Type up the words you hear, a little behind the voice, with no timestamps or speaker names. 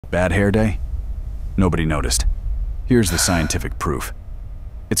Bad hair day? Nobody noticed. Here's the scientific proof.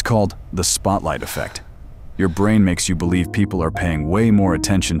 It's called the spotlight effect. Your brain makes you believe people are paying way more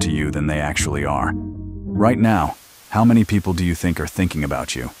attention to you than they actually are. Right now, how many people do you think are thinking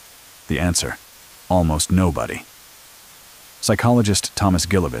about you? The answer: almost nobody. Psychologist Thomas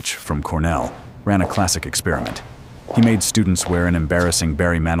Gilovich from Cornell ran a classic experiment. He made students wear an embarrassing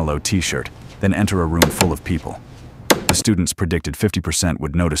Barry Manilow t-shirt, then enter a room full of people. The students predicted 50%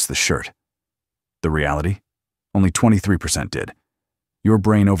 would notice the shirt. The reality? Only 23% did. Your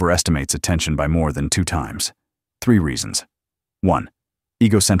brain overestimates attention by more than 2 times. 3 reasons. 1.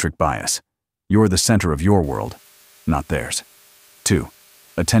 Egocentric bias. You're the center of your world, not theirs. 2.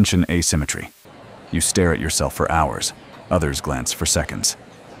 Attention asymmetry. You stare at yourself for hours, others glance for seconds.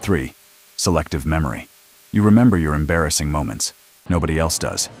 3. Selective memory. You remember your embarrassing moments, nobody else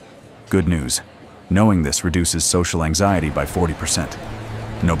does. Good news. Knowing this reduces social anxiety by 40%.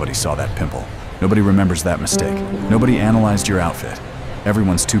 Nobody saw that pimple. Nobody remembers that mistake. Nobody analyzed your outfit.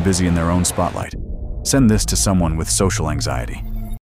 Everyone's too busy in their own spotlight. Send this to someone with social anxiety.